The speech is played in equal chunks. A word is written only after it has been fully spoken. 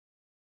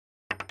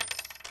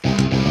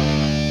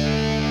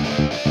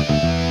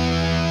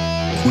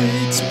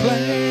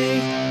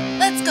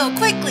go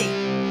quickly.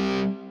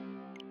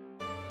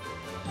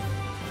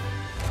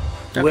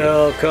 Okay.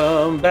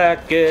 Welcome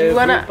back, Do you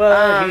everybody.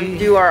 wanna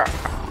do our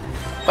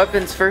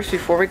weapons first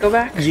before we go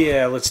back?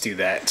 Yeah, let's do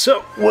that.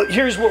 So,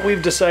 here's what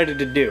we've decided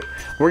to do.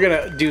 We're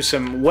gonna do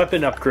some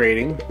weapon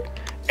upgrading,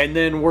 and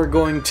then we're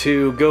going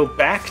to go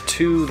back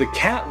to the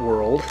cat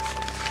world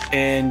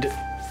and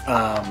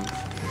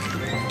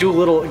do a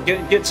little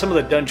get some of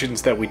the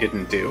dungeons that we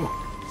didn't do.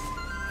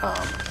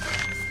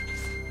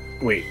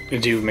 Wait,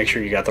 did you make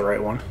sure you got the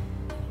right one?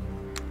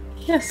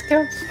 Yeah,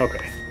 scouts.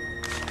 Okay.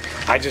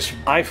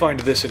 I find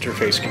this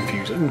interface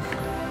confusing.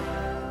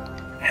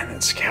 And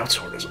that scout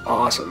sword is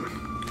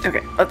awesome.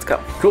 Okay, let's go.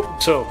 Cool.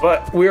 So,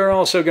 but we are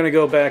also going to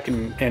go back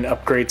and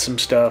upgrade some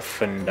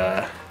stuff, and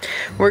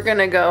we're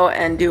gonna go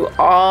and do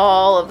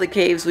all of the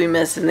caves we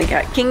missed in the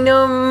Cat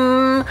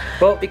Kingdom.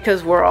 Well,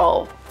 because we're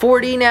all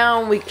 40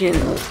 now, we can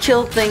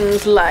kill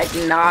things like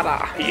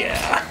nada.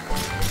 yeah.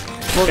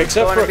 We'll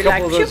Except for a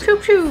couple,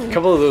 like,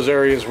 couple of those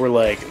areas were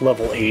like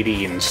level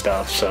 80 and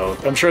stuff, so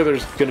I'm sure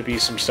there's going to be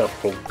some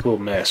stuff we'll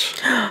miss.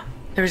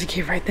 There was a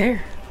cave right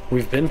there.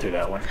 We've been through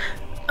that one.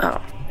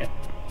 Oh. Yeah.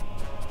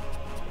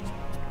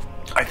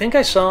 I think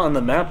I saw on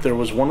the map there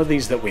was one of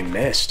these that we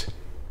missed.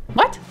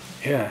 What?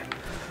 Yeah.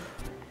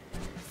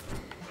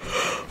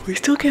 We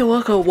still can't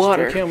walk on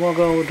water. We can't walk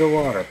on the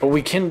water, but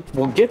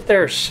we'll get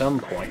there some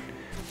point.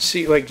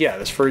 See, like, yeah,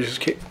 this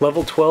first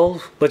level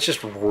 12, let's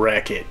just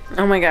wreck it.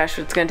 Oh my gosh,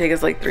 it's gonna take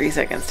us like 3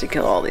 seconds to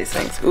kill all these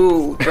things.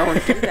 Ooh,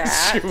 don't do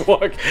that. You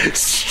walk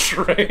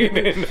straight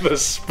into the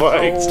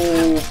spikes.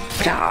 Oh,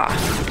 da.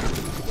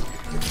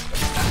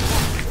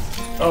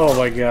 Oh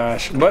my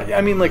gosh. But,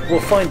 I mean, like,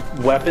 we'll find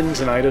weapons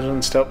and items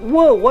and stuff.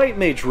 Whoa, white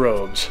mage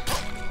robes.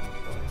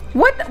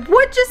 What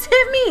just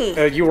hit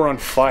me? You were on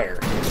fire.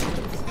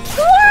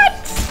 What?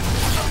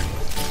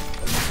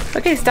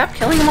 Okay, stop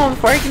killing them all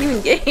before I can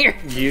even get here.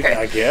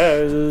 I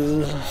guess.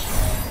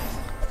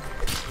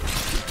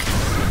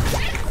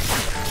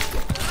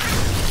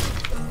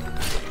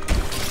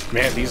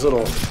 Man, these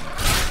little... these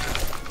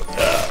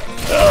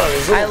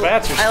little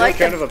bats are still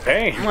kind of a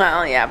pain.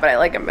 Well, yeah, but I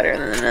like them better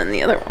than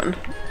the other one.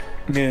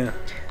 Yeah.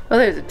 Well,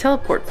 there's a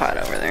teleport pod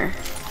over there.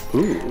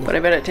 Ooh. But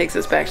I bet it takes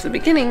us back to the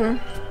beginning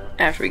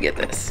after we get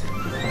this.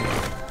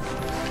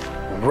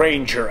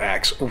 Ranger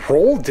axe.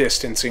 Roll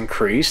distance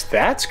increase.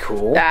 That's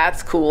cool.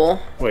 That's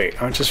cool.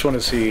 Wait, I just want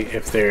to see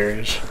if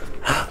there's...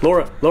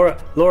 Laura!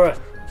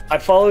 I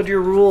followed your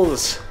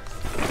rules.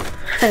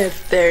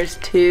 If there's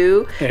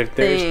two If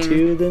there's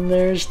two, then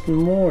there's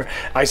more.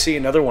 I see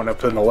another one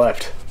up on the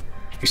left.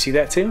 You see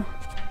that too?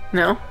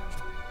 No.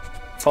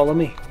 Follow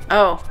me.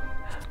 Oh.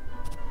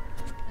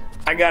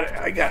 I got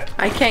it.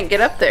 I can't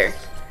get up there.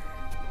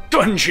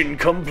 Dungeon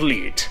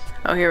complete.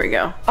 Oh, here we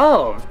go.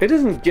 Oh, it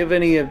didn't give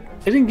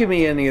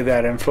me any of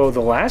that info the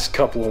last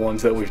couple of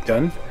ones that we've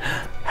done.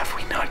 Have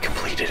we not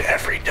completed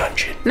every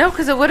dungeon? No,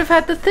 because it would have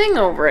had the thing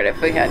over it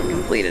if we hadn't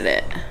completed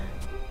it.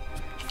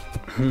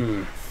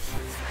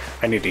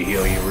 I need to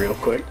heal you real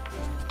quick.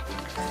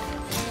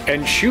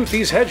 And shoot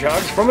these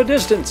hedgehogs from a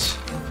distance.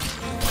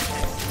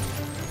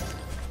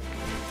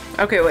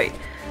 Okay, wait.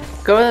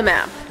 Go to the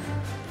map.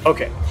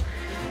 Okay.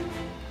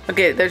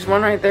 Okay, there's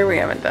one right there we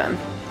haven't done.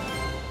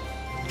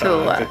 To the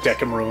left. The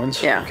Deckham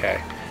Ruins? Yeah.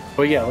 Okay.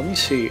 Well, yeah, let me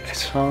see. I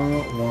saw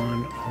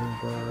one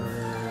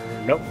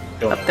over... Nope.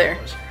 Don't know Up there.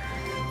 what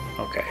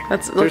it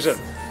was. Okay. There's a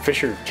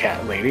Fisher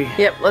cat lady.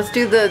 Yep, let's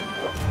do the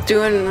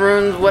doing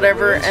runes,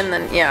 whatever, and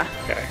then, yeah.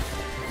 Okay.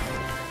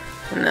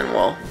 And then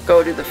we'll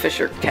go to the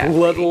Fisher cat lady.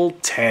 Level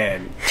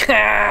 10.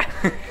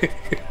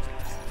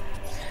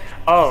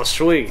 Oh,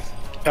 sweet.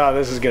 Oh,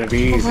 this is going to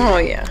be easy. Oh,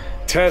 yeah.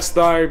 Test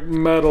thy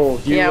metal.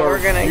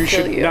 We're gonna You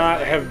kill should you. not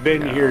have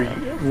been here.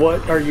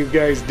 What are you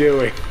guys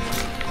doing?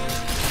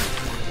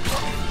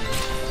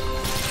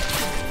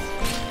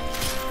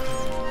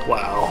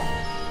 Wow.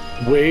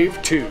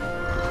 Wave 2.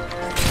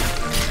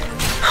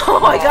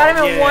 Oh, I got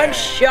him in one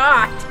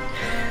shot.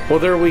 Well,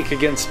 they're weak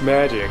against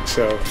magic,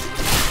 so...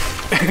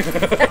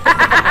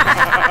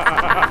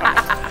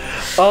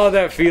 Oh,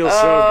 that feels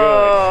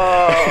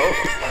so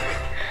good.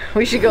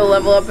 We should go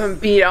level up and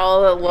beat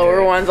all the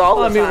lower ones all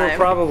the time. I mean, we're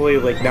probably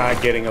like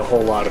not getting a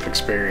whole lot of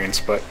experience,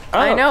 but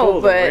I know,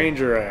 cool, but the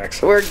Ranger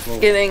axe. we're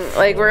getting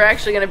like we're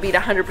actually gonna beat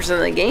 100% of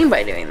the game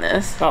by doing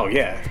this. Oh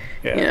yeah.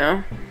 You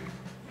know.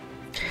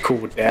 Cool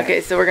with that.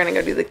 Okay, so we're gonna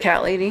go do the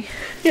cat lady.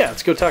 Yeah,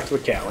 let's go talk to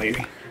the cat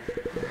lady.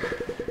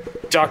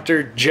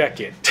 Dr.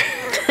 Jeckett.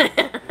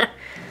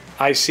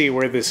 I see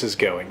where this is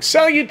going.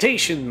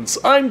 Salutations!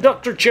 I'm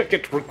Dr.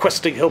 Jeckett,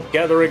 requesting help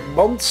gathering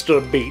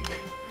monster bait.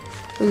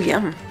 Ooh,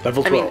 yum.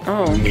 Level 12.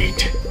 oh.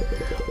 Neat.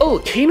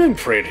 Oh, Canine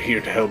Fred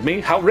here to help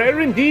me. How rare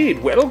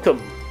indeed. Welcome.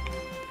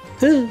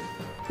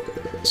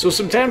 So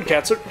some town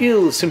cats are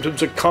ill.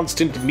 Symptoms are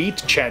constant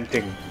meat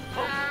chanting.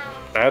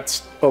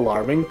 That's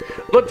alarming.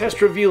 Blood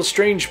test reveals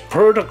strange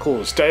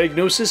particles.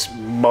 Diagnosis,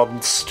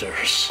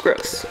 monsters.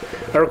 Gross.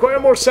 I require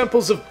more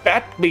samples of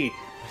bat meat.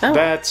 Oh.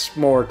 That's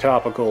more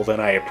topical than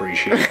I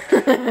appreciate.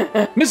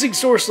 Missing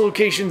source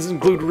locations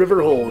include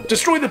Riverhole.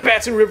 Destroy the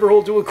bats in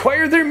Riverhole to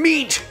acquire their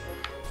meat.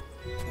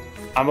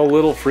 I'm a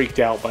little freaked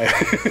out by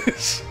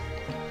this.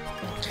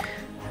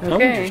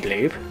 Okay. I'm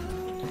sleep.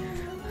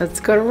 Let's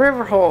go to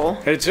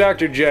Riverhole. It's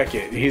Dr.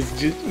 Jacket. He's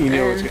just, you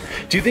know. What's good.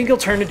 Do you think he'll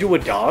turn into a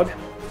dog?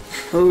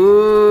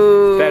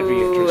 Ooh. That'd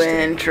be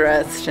interesting.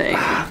 Interesting.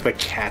 The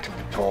cat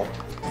patrol.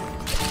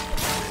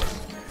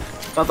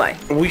 Bye-bye.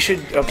 We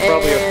should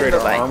probably upgrade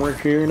bye-bye. our armor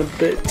here in a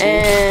bit, too.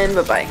 And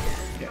bye-bye.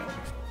 Yeah.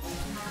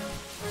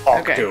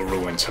 Octo Okay.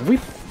 Ruins. Have we...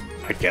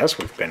 I guess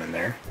we've been in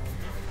there.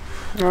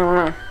 I don't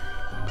know.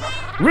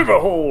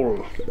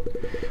 Riverhole!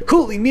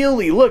 Holy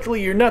moly,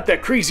 luckily you're not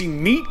that crazy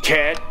meat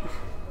cat.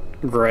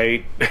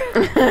 Great.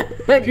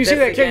 If you see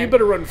that cat, you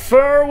better run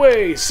far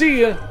away.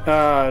 See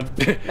ya.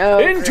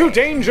 Into great.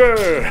 danger!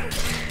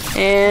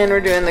 And we're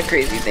doing the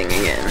crazy thing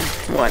again.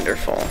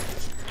 Wonderful.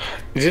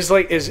 Just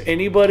like, is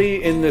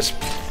anybody in this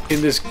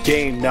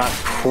game not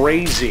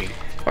crazy?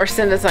 Or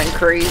send us on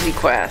crazy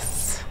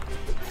quests.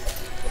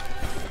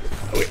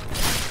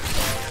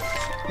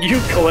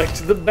 You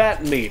collect the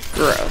bat meat.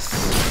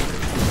 Gross.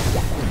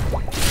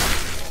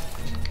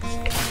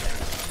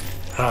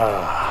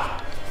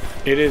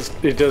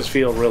 It does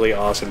feel really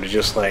awesome to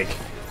just like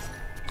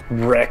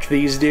wreck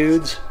these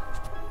dudes.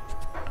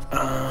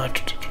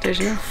 There's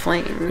no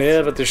flames.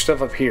 Yeah, but there's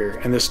stuff up here,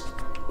 and this.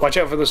 Watch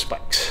out for the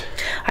spikes.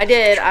 I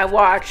did. I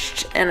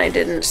watched and I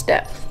didn't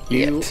step.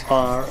 You yet.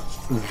 are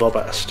the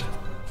best.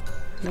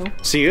 No.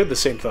 See, you had the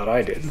same thought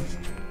I did.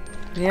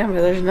 Yeah, but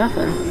there's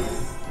nothing.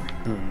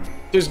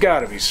 There's got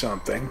to be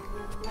something.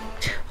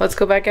 Let's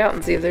go back out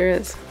and see if there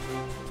is.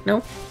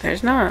 Nope,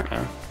 there's not.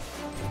 Yeah,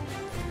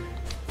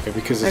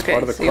 because it's Okay,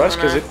 part of the so you quest.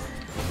 Because wanna-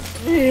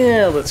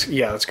 it.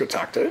 Yeah, let's go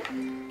talk to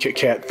Kit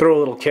Kat. Throw a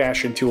little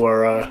cash into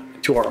our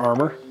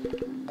armor.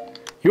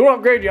 You want to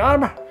upgrade your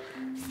armor?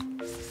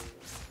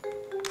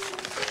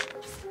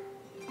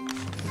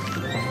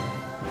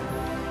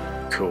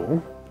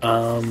 Cool.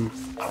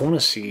 I want to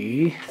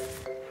see.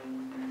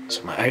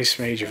 So my Ice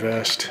Mage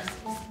vest.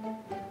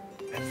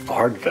 That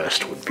Bard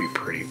vest would be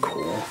pretty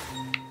cool.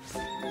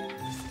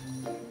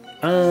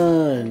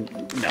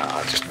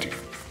 Nah, just do.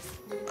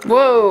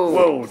 Whoa!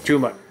 Whoa, too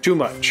much. Too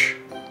much.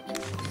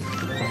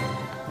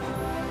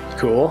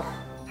 Cool.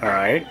 All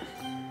right.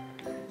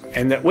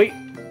 And that. Wait.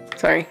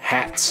 Sorry.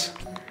 Hats.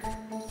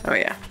 Oh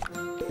yeah.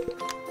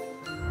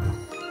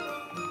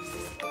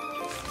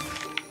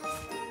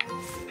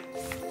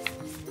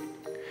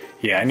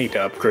 Yeah, I need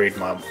to upgrade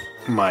my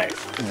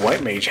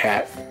White Mage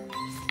hat.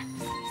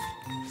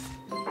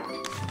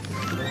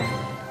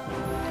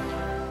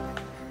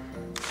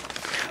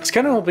 I was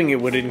kind of hoping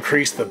it would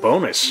increase the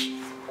bonus,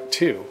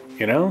 too,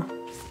 you know?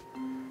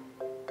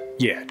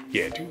 Yeah,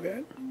 do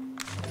that.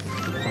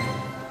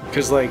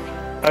 Because, like,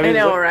 I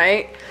know,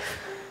 right?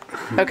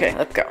 Okay,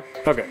 let's go.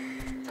 Okay.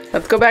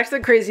 Let's go back to the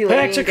crazy lady.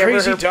 Back to and give her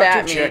Crazy her Dr.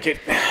 bat meat. Jacket.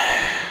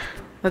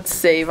 Let's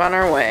save on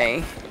our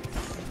way.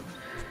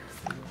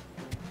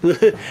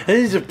 This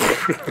is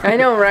I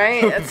know,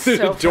 right? That's an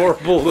so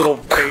adorable little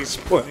face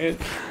plant.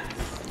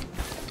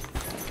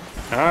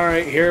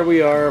 Alright, here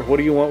we are. What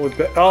do you want with...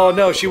 Oh,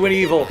 no, she went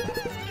evil.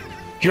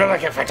 You're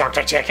looking for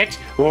Dr. Jacket?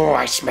 Oh,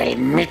 I smell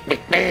meat.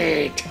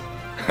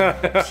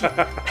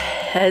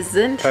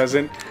 peasant.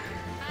 Peasant.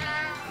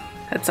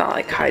 That's not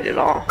like hide at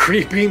all.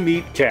 Creepy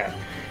meat cat.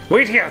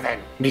 Wait here then.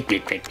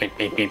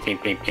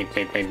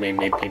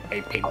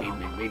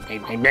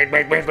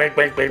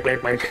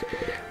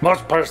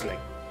 Most personally,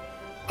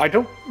 I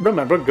don't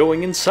remember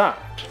going inside.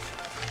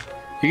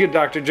 You give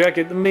Dr.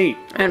 Jacket the meat.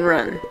 And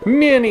run.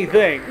 Many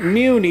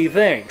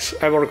thanks.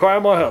 I will require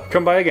more help.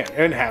 Come by again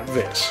and have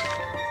this.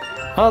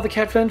 Oh, the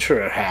Cat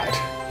Venturer hat.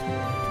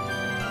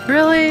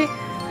 Really?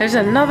 There's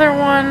another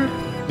one?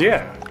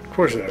 Yeah, of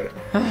course there is.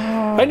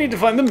 I need to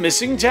find the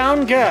missing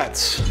town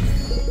cats.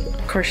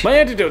 Of course. My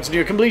antidote's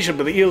near completion,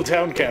 but the ill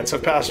town cats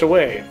have passed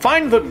away.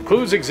 Find them.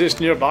 Clues exist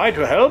nearby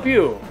to help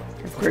you.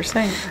 Of course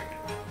I am.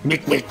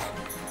 meat.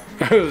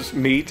 It was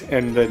meat,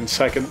 and then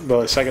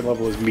the second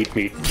level is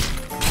meat.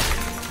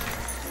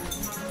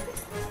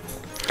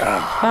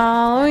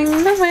 Following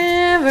the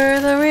river.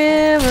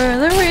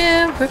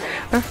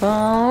 We're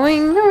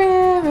following the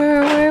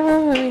river.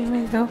 Where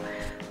we go?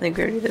 I think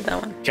we already did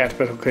that one. Cat's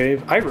Battle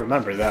Cave. I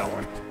remember that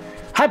one.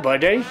 Hi,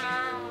 buddy.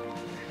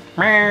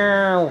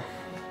 Meow.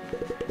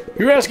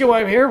 You're asking why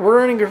I'm here? We're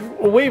running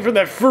away from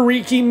that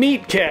freaky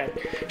meat cat.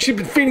 She's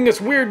been feeding us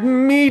weird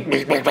meat.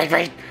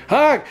 Wait.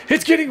 Ah,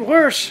 it's getting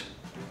worse.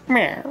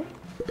 Meow.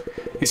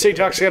 You say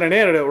Doc's got an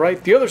antidote,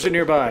 right? The others are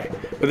nearby,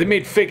 but they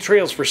made fake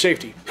trails for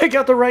safety. Pick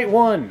out the right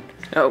one.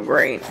 Oh,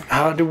 great.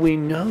 How do we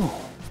know?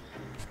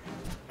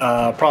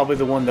 Probably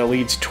the one that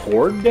leads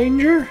toward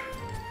danger?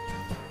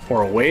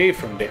 Or away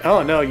from danger?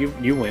 Oh, no,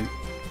 you win.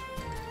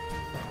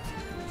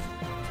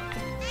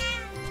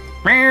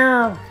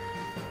 Meow.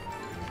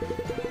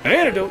 An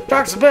antidote?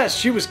 Doc's the best.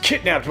 She was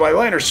kidnapped by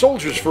Liner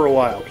soldiers for a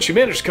while, but she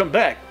managed to come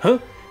back. Huh?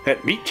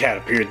 That meat cat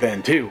appeared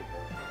then, too.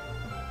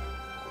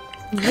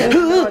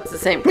 No, it's the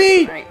same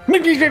Me!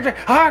 person, right?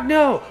 Ah,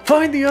 no!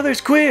 Find the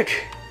others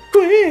quick!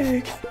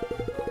 Quick!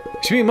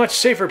 Should be a much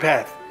safer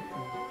path.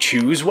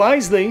 Choose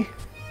wisely.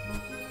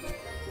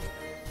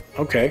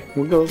 Okay,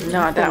 we'll go.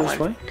 Not that this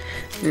one.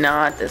 way.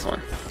 Not this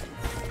one.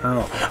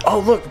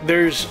 Oh, look!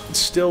 There's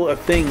still a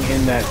thing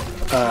in that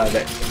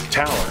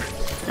tower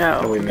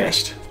that we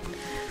missed.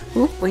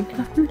 Ooh, wait.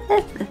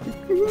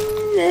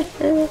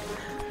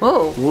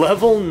 Whoa.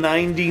 Level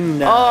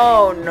 99.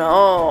 Oh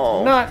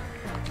no.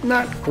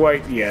 Not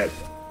quite yet.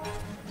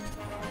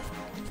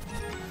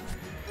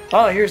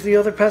 Oh, here's the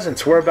other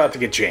peasants. We're about to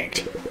get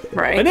janked.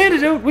 Right. An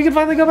antidote! We can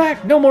finally go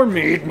back! No more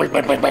meat!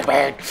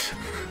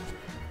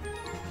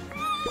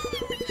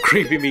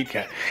 Creepy meat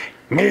cat.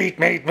 Meat,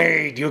 meat,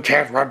 meat. You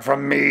can't run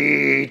from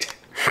meat.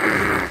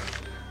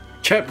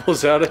 Cat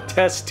pulls out a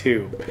test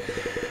tube.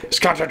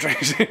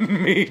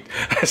 Concentration Meat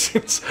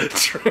essence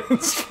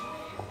trans.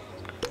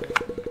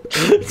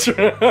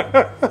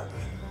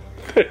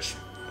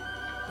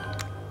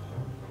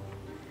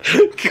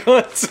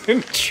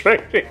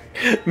 Concentrating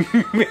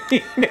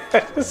meat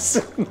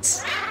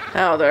essence.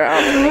 Oh, they're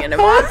all turning into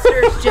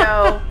monsters,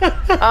 Joe.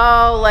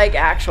 Oh, like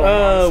actual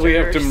monsters. We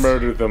have to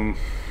murder them.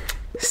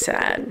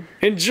 Sad.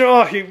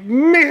 Enjoy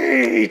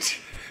meat!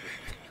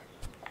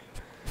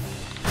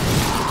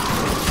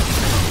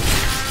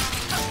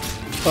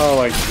 Oh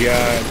my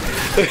god.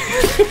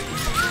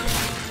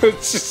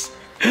 It's just...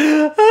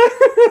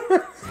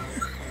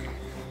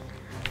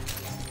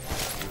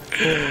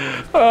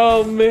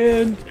 Oh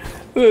man.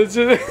 That's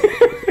it.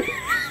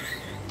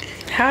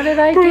 How did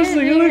I Where's get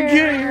they here? gonna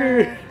get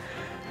here?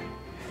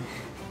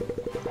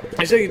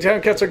 You say your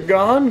town cats are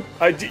gone?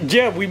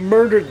 Yeah, we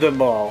murdered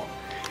them all.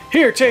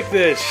 Here, take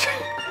this.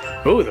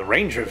 Oh, the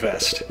ranger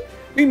vest.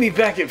 Meet me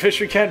back at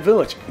Fisher Cat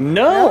Village.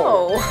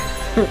 No!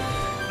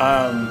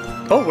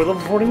 Oh, we're level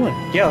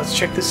 41. Yeah, let's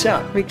check this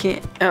out. We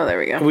can't. Oh, there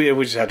we go.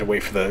 We just had to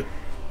wait for the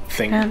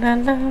thing.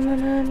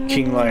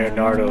 King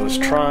Leonardo's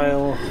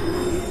trial.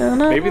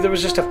 Maybe there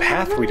was just a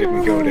path we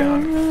didn't go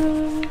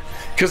down.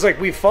 Because, like,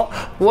 we fall.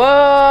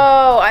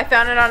 Whoa! I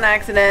found it on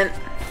accident.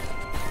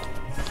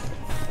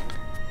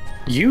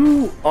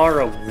 You are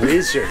a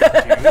wizard, dude.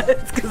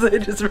 It's because I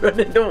just run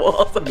into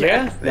walls.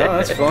 Yeah, no,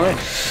 that's fine.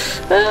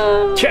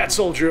 Cat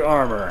soldier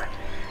armor.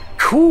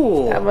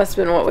 Cool. That must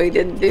have been what we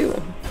didn't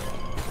do.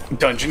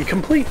 Dungeon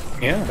complete.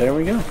 Yeah, there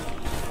we go.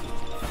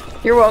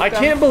 You're welcome. I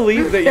can't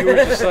believe that you were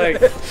just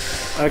like,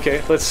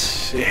 okay,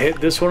 let's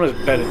hit this one. I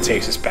bet it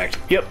takes us back.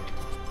 Yep.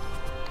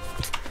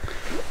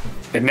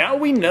 And now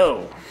we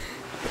know.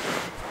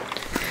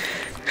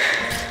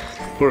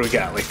 What do we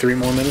got? Like 3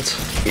 more minutes?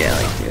 Yeah,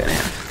 like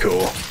 2.5.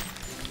 Cool.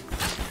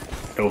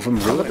 Novum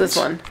How about Ruins. this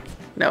one?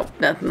 Nope,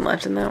 nothing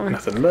left in that one.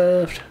 Nothing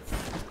left.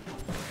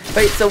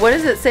 Wait, so what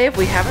does it say if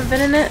we haven't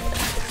been in it?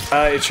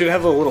 It should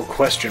have a little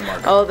question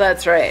mark. Oh,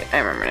 that's right. I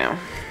remember now.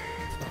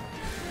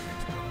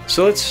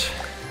 So let's...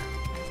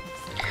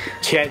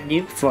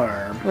 Catnip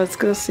Farm. Let's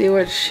go see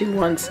what she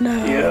wants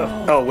now.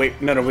 Yeah. Oh,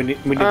 wait. No, we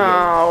need to go.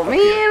 Oh, man,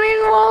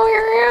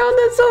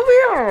 that's so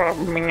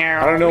weird.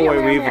 I don't know why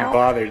we even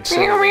bothered.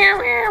 So.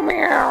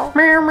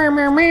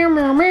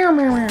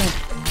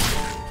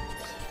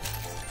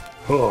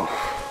 Oh.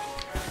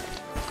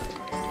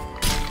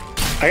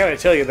 I gotta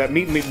tell you, that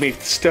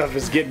meat stuff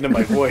is getting to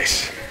my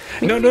voice.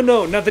 No,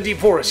 not the deep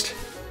forest.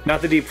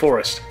 Not the deep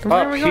forest.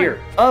 Up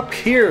here. Up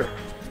here.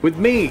 With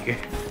me.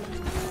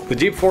 The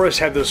deep forest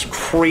had those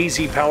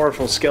crazy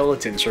powerful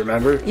skeletons,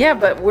 remember? Yeah,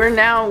 but we're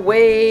now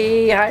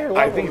way higher level.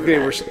 I think they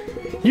were...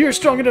 You're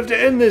strong enough to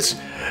end this.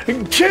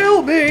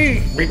 Kill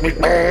me!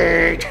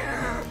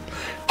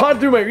 Pod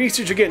through my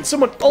research again.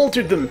 Someone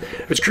altered them.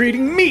 It's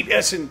creating meat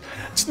essence.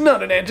 It's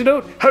not an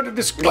antidote. How did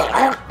this...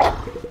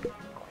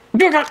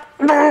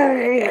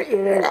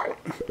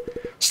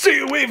 Stay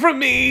away from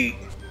me!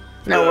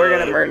 No, we're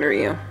gonna murder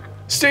you.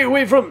 Stay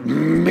away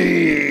from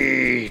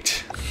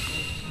meat!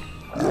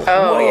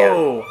 Oh,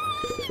 Whoa.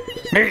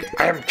 Meat,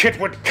 I am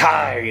Kitwood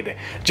Kide.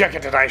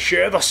 Jacket and I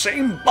share the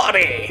same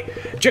body.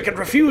 Jacket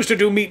refused to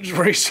do meat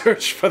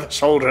research for the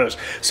soldiers,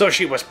 so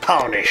she was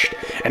punished.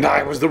 And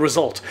I was the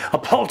result, a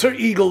palter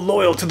eagle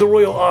loyal to the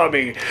royal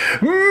army.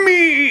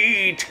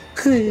 Meat!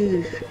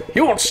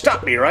 You won't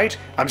stop me, right?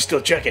 I'm still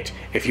Jacket.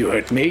 If you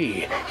hurt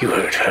me, you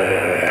hurt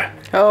her.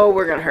 Oh,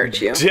 we're gonna hurt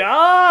you.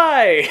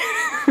 Die!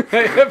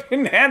 I have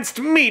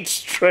enhanced meat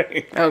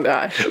strength. Oh,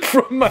 gosh.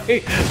 From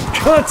my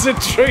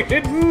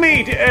concentrated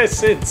meat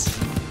essence.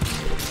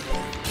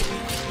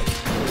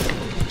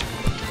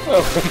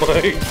 Oh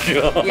my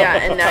god. Yeah,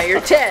 and now you're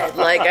dead.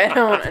 Like, I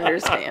don't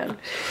understand.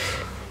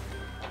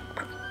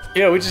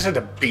 Yeah, we just had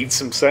to beat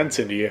some sense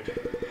into you.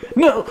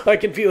 No, I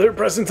can feel her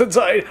presence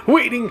inside,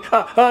 waiting.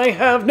 I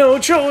have no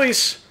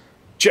choice.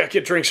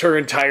 Jacket drinks her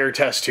entire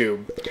test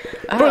tube.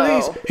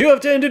 Please, you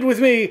have to end it with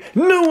me.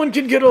 No one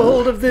can get a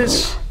hold of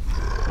this.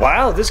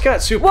 Wow, this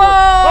got super...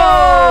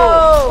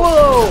 Whoa!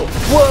 Whoa!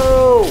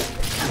 Whoa!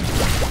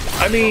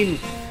 I mean...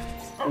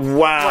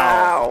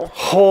 Wow.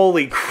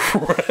 Holy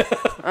crap.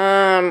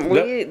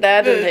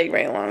 That didn't take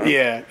very long.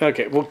 Yeah,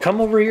 okay. Well,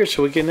 come over here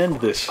so we can end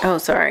this. Oh,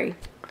 sorry.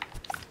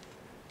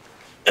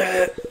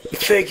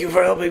 Thank you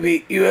for helping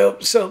me. You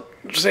helped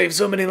save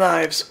so many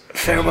lives.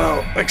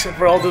 Farewell. Except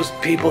for all those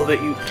people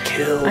that you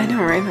killed. I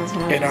know, right? That's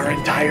what And our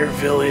entire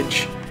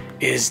village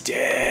is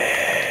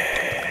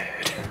dead.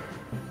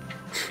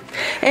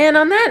 And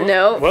on that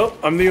note, Well,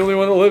 I'm the only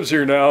one that lives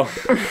here now.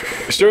 I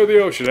stare at the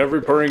ocean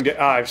every purring day.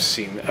 I've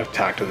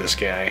talked to this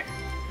guy.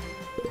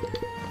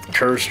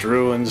 Cursed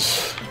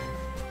ruins.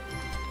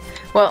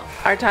 well,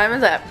 our time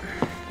is up.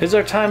 Is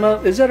our time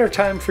up? Is that our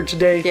time for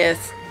today?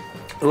 Yes.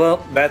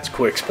 Well, that's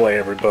Quick's Play,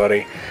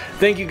 everybody.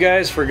 Thank you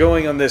guys for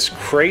going on this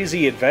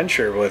crazy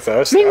adventure with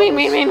us. Me.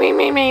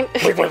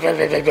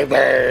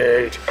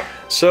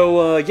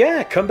 So,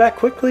 yeah, come back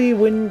quickly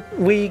when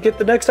we get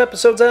the next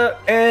episodes out,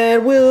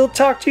 and we'll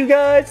talk to you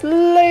guys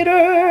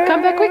later.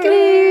 Come back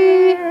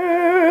quickly.